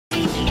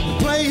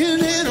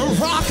playing in a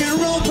rock and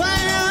roll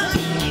band.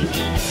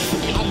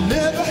 I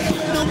never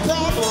had no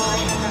problem.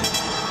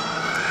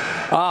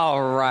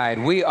 All right,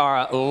 we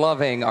are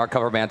loving our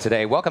cover band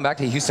today. Welcome back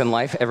to Houston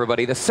Life,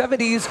 everybody. The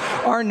 70s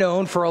are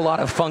known for a lot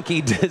of funky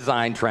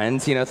design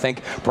trends. You know,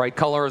 think bright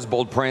colors,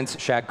 bold prints,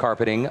 shag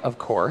carpeting, of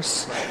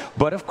course.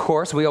 But of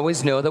course, we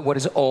always know that what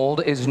is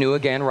old is new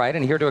again, right?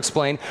 And here to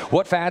explain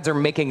what fads are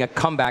making a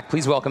comeback,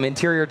 please welcome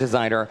interior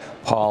designer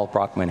Paul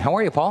Brockman. How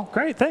are you, Paul?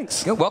 Great,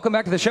 thanks. Yeah, welcome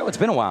back to the show. It's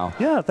been a while.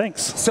 Yeah,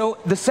 thanks. So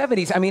the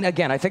 70s, I mean,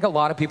 again, I think a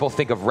lot of people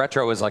think of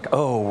retro as like,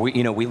 oh,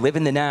 we live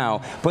in the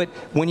now. But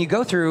when you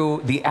go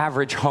through the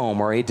average home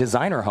or a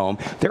designer home,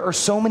 there are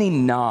so many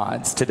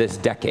nods to this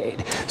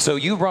decade. So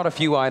you brought a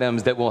few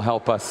items that will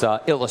help us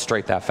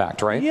illustrate that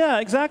fact, right? Yeah,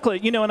 exactly.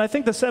 You know, and I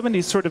think the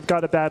 70s sort of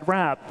got a bad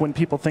rap when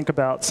people think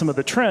about some of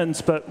the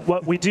trends, but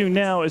what we do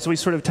now is we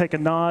sort of take a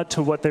nod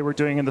to what they were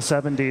doing in the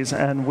 70s,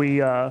 and we,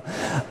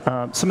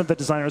 some of the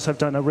designers have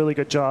done a really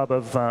good job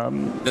of...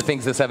 the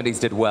things the 70s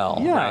did well,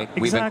 yeah, right?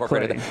 Exactly. We've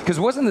incorporated them. Because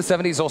wasn't the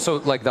 70s also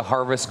like the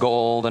harvest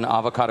gold and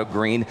avocado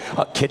green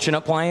kitchen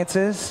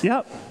appliances?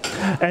 Yep.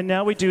 And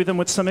now we do them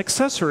with some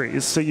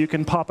accessories, so you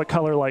can pop a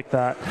color like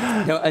that.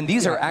 You know, and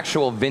these are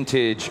actual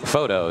vintage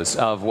photos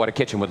of what a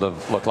kitchen would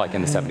look like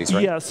in the 70s,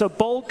 right? Yeah, so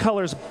bold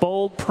colors,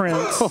 bold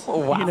prints.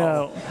 Oh, wow. You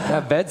know.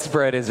 That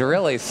bedspread is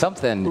really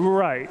something.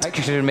 Right. I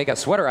actually should make a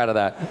sweater out of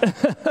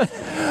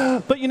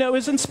that. But, you know, it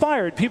was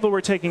inspired. People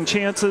were taking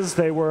chances.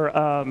 They were,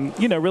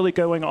 you know, really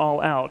going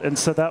all out. And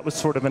so that was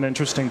sort of an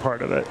interesting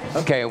part of it.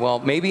 Okay, well,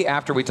 maybe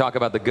after we talk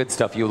about the good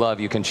stuff you love,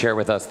 you can share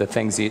with us the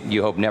things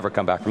you hope never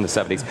come back from the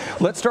 70s.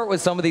 Let's start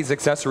with some of these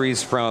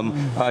accessories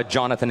from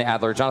Jonathan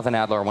Adler. Jonathan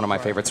Adler, one of my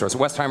favorite stores.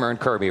 Westheimer and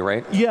Kirby,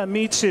 right? Yeah,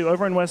 me too,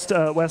 over in West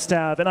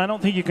Ave. And I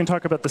don't think you can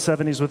talk about the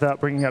 70s without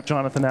bringing up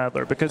Jonathan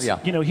Adler, because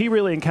you know, he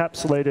really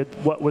encapsulated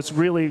what was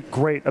really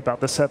great about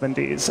the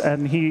 70s.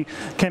 And he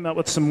came out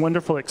with some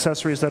wonderful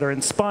accessories that are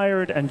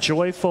inspired and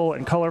joyful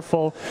and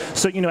colorful.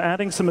 So, you know,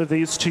 adding some of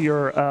these to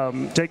your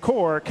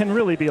decor can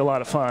really be a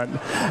lot of fun.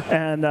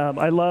 And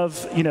I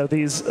love, you know,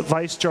 these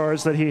vice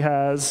jars that he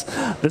has.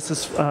 This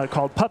is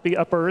called puppy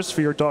uppers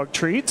for your dog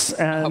treats.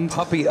 And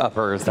puppy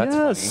uppers,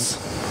 that's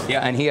funny.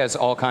 Yeah, and he has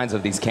all kinds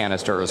of these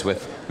canisters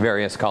with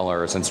various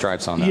colors and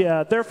stripes on them.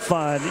 Yeah, they're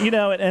fun. You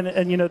know,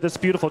 and you know, this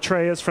beautiful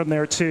tray is from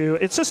there too.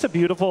 It's just a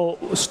beautiful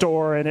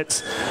store, and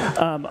it's,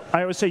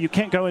 I always say you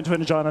can't go into a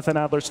Jonathan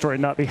Adler store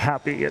and not be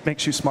happy. It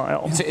makes you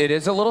smile. It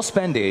is a little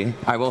spendy,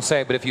 I will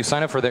say, but if you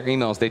sign up for their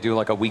emails, they do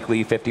like a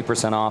weekly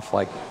 50% off,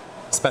 like,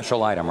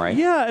 special item, right?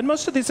 Yeah, and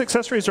most of these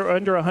accessories are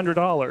under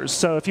 $100.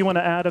 So if you want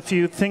to add a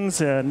few things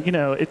in, you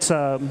know, it's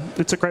a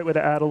great way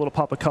to add a little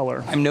pop of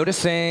color. I'm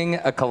noticing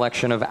a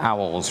collection of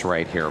owls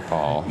right here,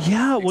 Paul.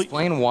 Yeah. Well,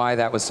 explain why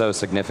that was so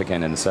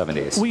significant in the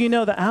 70s. Well, you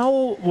know, the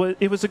owl,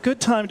 it was a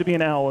good time to be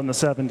an owl in the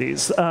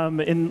 70s.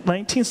 In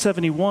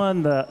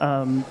 1971,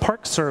 the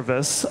Park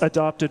Service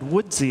adopted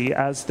Woodsy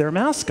as their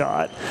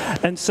mascot.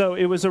 And so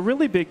it was a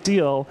really big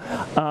deal.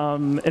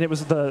 And it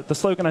was the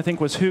slogan, I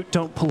think, was "Hoot,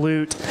 don't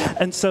pollute."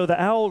 And so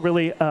the owl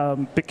really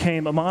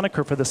became a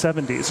moniker for the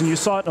 70s, and you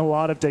saw it in a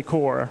lot of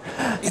decor.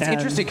 It's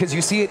interesting because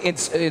you see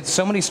it, it's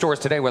so many stores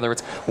today, whether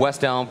it's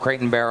West Elm, Crate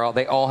and Barrel,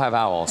 they all have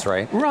owls,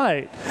 right?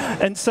 Right.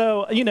 And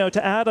so, you know,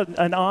 to add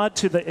an odd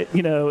to the,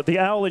 you know, the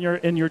owl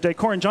in your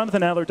decor, and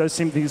Jonathan Adler does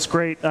seem these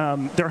great,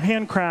 they're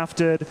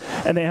handcrafted,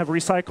 and they have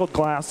recycled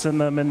glass in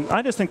them, and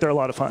I just think they're a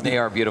lot of fun. They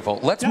are beautiful.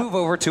 Let's move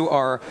over to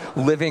our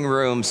living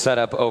room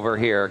setup over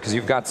here, because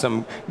you've got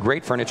some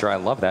great furniture. I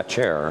love that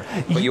chair,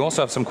 but you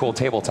also have some cool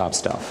tabletop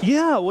stuff.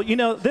 Yeah, well, you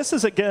know, this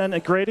is, again, a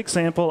great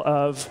example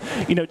of,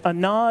 you know, a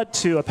nod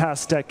to a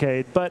past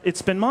decade, but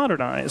it's been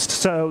modernized.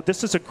 So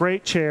this is a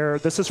great chair.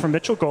 This is from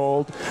Mitchell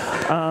Gold.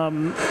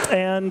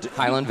 And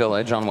Highland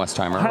Village on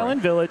Westheimer.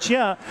 Highland Village,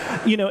 yeah.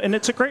 You know, and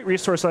it's a great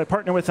resource. I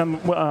partner with them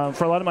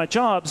for a lot of my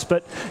jobs.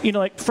 But, you know,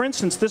 like, for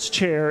instance, this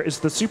chair is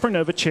the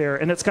Supernova chair,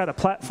 and it's got a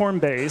platform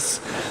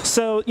base.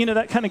 So, you know,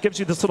 that kind of gives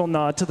you this little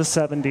nod to the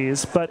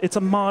 70s. But it's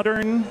a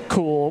modern,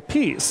 cool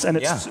piece. And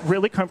it's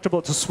really comfortable.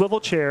 It's a swivel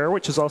chair,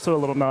 which is also a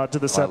little nod to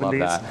the 70s. I love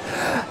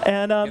that.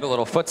 And you have a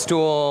little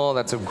footstool.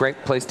 That's a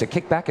great place to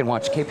kick back and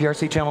watch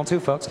KPRC Channel 2,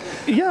 folks.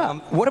 Yeah.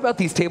 What about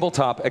these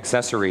tabletop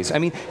accessories? I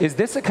mean, is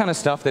this the kind of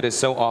stuff that is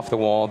so off the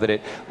wall that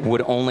it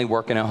would only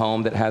work in a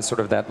home that has sort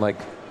of that, like,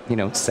 you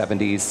know,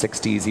 70s,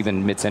 60s,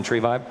 even mid-century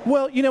vibe?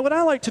 Well, you know, what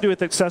I like to do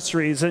with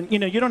accessories, and, you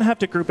know, you don't have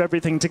to group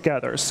everything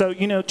together. So,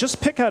 you know,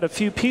 just pick out a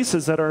few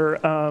pieces that are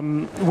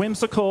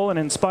whimsical and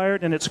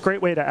inspired, and it's a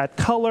great way to add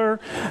color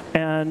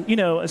and, you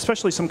know,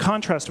 especially some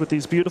contrast with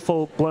these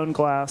beautiful blown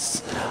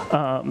glass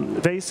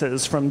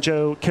vases from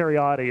Joe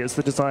Cariotti is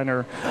the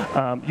designer.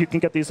 You can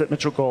get these at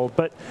Mitchell Gold.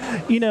 But,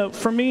 you know,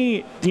 for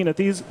me, you know,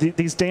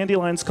 these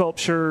dandelion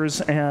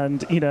sculptures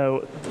and, you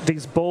know,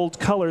 these bold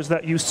colors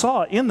that you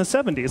saw in the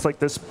 70s, like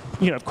this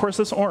of course,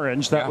 this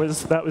orange that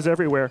was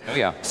everywhere. Oh,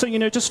 yeah. So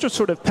just to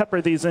sort of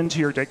pepper these into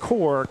your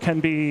decor can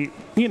be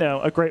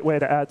a great way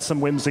to add some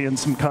whimsy and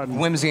some fun.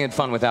 Whimsy and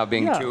fun without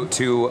being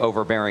too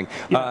overbearing.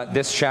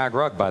 This shag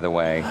rug, by the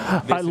way.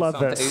 I love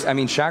this. I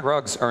mean, shag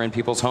rugs are in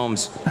people's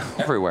homes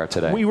everywhere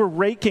today. We were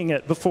raking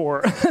it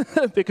before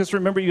because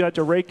remember you had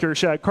to rake your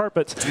shag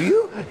carpets. Do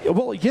you?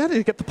 Well, yeah,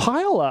 to get the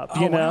pile up.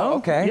 Wow,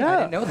 okay. Yeah. I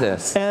didn't know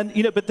this. And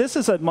but this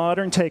is a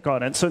modern take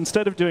on it. So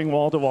instead of doing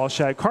wall-to-wall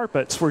shag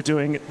carpets, we're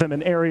doing them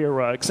in area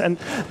rugs, and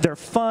they're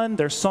fun.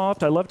 They're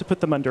soft. I love to put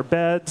them under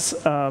beds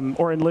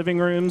or in living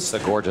rooms.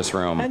 It's a gorgeous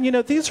room. And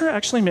these are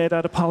actually made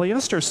out of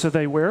polyester, so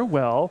they wear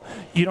well.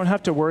 You don't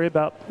have to worry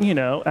about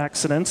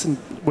accidents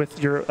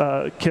with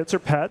your kids or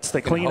pets.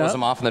 They clean up. Hose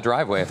them off in the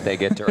driveway if they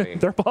get dirty.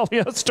 They're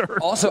polyester.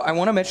 Also, I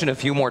want to mention a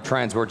few more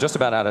trends. We're just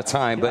about out of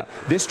time, but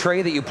this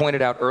tray that you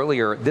pointed out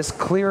earlier, this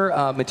clear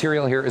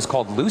material here is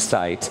called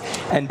lucite.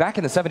 And back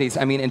in the 70s,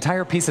 I mean,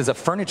 entire pieces of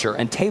furniture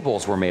and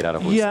tables were made out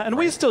of lucite. Yeah, and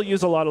we still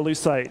use a lot of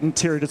lucite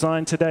interior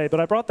design today, but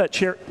I brought that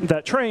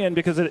tray in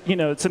because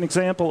it's an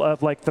example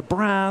of like the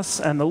brass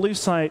and the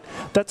lucite.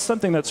 That's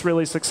something that's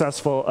really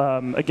successful,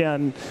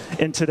 again,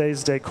 in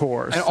today's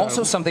decor. And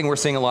also something we're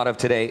seeing a lot of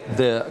today,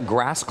 the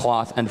grass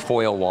cloth and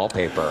foil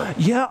wallpaper.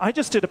 Yeah, I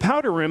just did a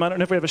powder room. I don't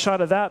know if we have a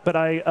shot of that, but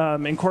I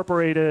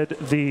incorporated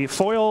the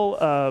foil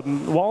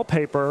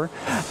wallpaper,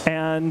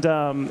 and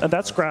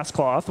that's grass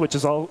cloth, which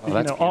is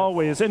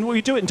always, and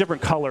we do it in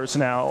different colors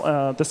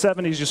now. The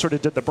 70s, you sort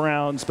of did the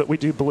browns, but we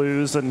do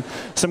blues and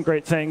some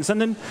great things.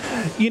 And then,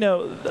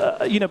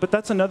 but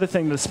that's another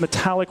thing, this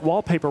metallic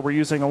wallpaper we're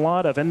using a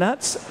lot of, and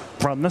that's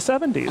from the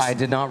 70s. I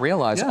did not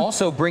realize. Yeah.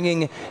 Also,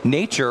 bringing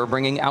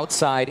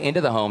outside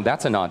into the home,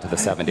 that's a nod to the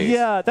 70s.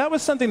 Yeah, that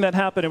was something that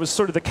happened. It was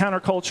sort of the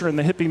counterculture and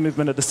the hippie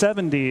movement of the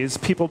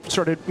 70s. People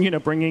started,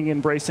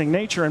 embracing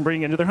nature and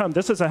bringing it into their home.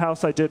 This is a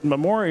house I did in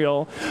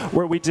Memorial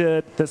where we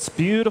did this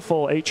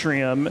beautiful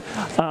atrium,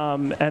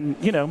 and,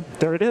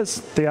 there it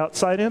is, the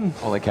outside in.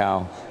 Holy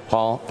cow.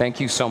 Paul, thank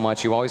you so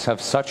much. You always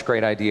have such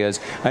great ideas.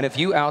 And if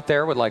you out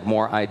there would like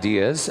more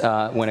ideas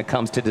when it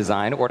comes to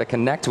design or to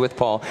connect with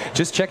Paul,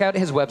 just check out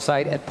his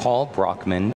website at paulbrockman.com.